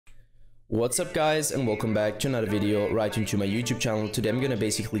What's up guys, and welcome back to another video right into my YouTube channel. Today I'm gonna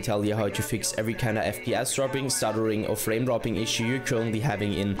basically tell you how to fix every kind of FPS dropping, stuttering or frame dropping issue you're currently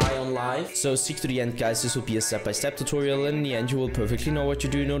having in Ion Live. So stick to the end guys, this will be a step-by-step tutorial and in the end you will perfectly know what to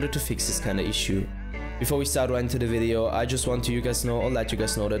do in order to fix this kind of issue. Before we start right into the video, I just want to let you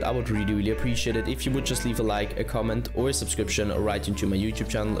guys know that I would really appreciate it if you would just leave a like, a comment or a subscription right into my YouTube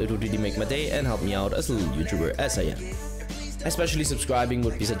channel. It would really make my day and help me out as a little YouTuber as I am. Especially subscribing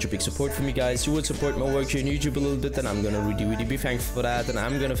would be such a big support for me guys. You would support my work here on YouTube a little bit and I'm gonna really be thankful for that, and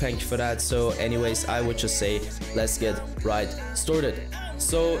I'm gonna thank you for that. So anyways, I would just say let's get right started.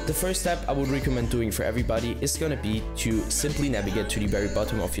 So the first step I would recommend doing for everybody is gonna be to simply navigate to the very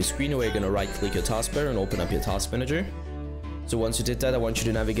bottom of your screen, where you're gonna right click your taskbar and open up your task manager. So once you did that, I want you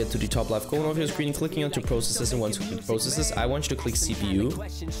to navigate to the top left corner of your screen, clicking onto processes, and once you click processes, I want you to click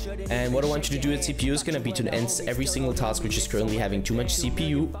CPU. And what I want you to do with CPU is going to be to end every single task which is currently having too much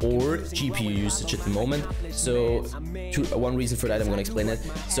CPU or GPU usage at the moment. So one reason for that, I'm going to explain it.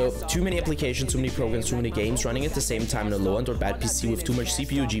 So too many applications, too many programs, too many games running at the same time in a low-end or bad PC with too much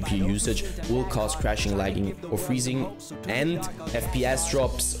CPU GPU usage will cause crashing, lagging or freezing and FPS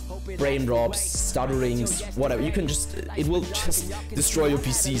drops, frame drops, stutterings, whatever. You can just, it will just destroy your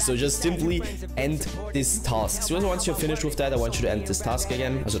PC. So just simply end this task. So once you're finished with that, I want you to end this task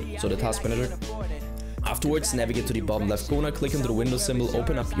again, so the task manager. Afterwards, navigate to the bottom left corner, click on the Windows symbol,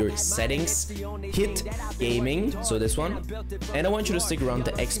 open up your settings, hit gaming, so this one, and I want you to stick around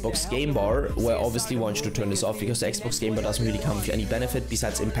the Xbox game bar, where I obviously want you to turn this off because the Xbox game bar doesn't really come with any benefit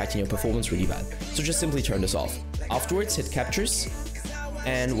besides impacting your performance really bad. So just simply turn this off. Afterwards, hit captures,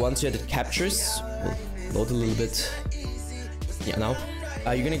 and once you're at captures, we'll load a little bit. Yeah, now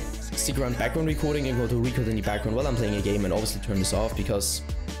you're gonna stick around background recording and go to record in the background while I'm playing a game, and obviously turn this off because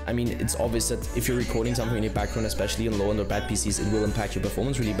I mean it's obvious that if you're recording something in your background, especially on low-end or bad PCs, it will impact your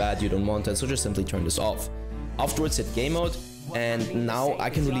performance really bad. You don't want that, so just simply turn this off. Afterwards, hit game mode. And now I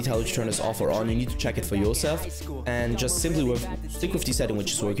can really tell you to turn this off or on. You need to check it for yourself and just simply stick with the setting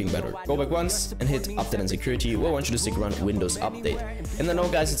which is working better. Go back once and hit update and security. Well, I want you to stick around Windows update. And I know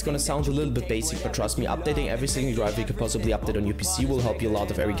guys, it's gonna sound a little bit basic, but trust me, updating every single driver you could possibly update on your PC will help you a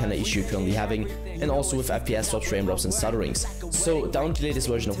lot of every kind of issue you're currently having, and also with FPS drops, frame drops and stutterings. So download the latest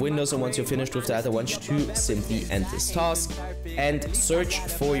version of Windows, and once you're finished with that, I want you to simply end this task and search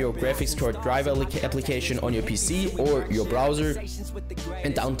for your graphics card driver application on your PC or your browser,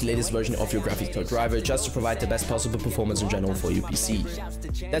 and download the latest version of your graphics card driver just to provide the best possible performance in general for your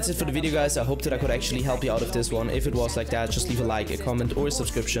PC. That's it for the video guys. I hope that I could actually help you out of this one. If it was like that, just leave a like, a comment or a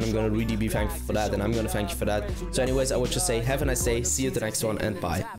subscription. I'm gonna really be thankful for that, and I'm gonna thank you for that. So anyways, I would just say have a nice day, see you at the next one, and bye.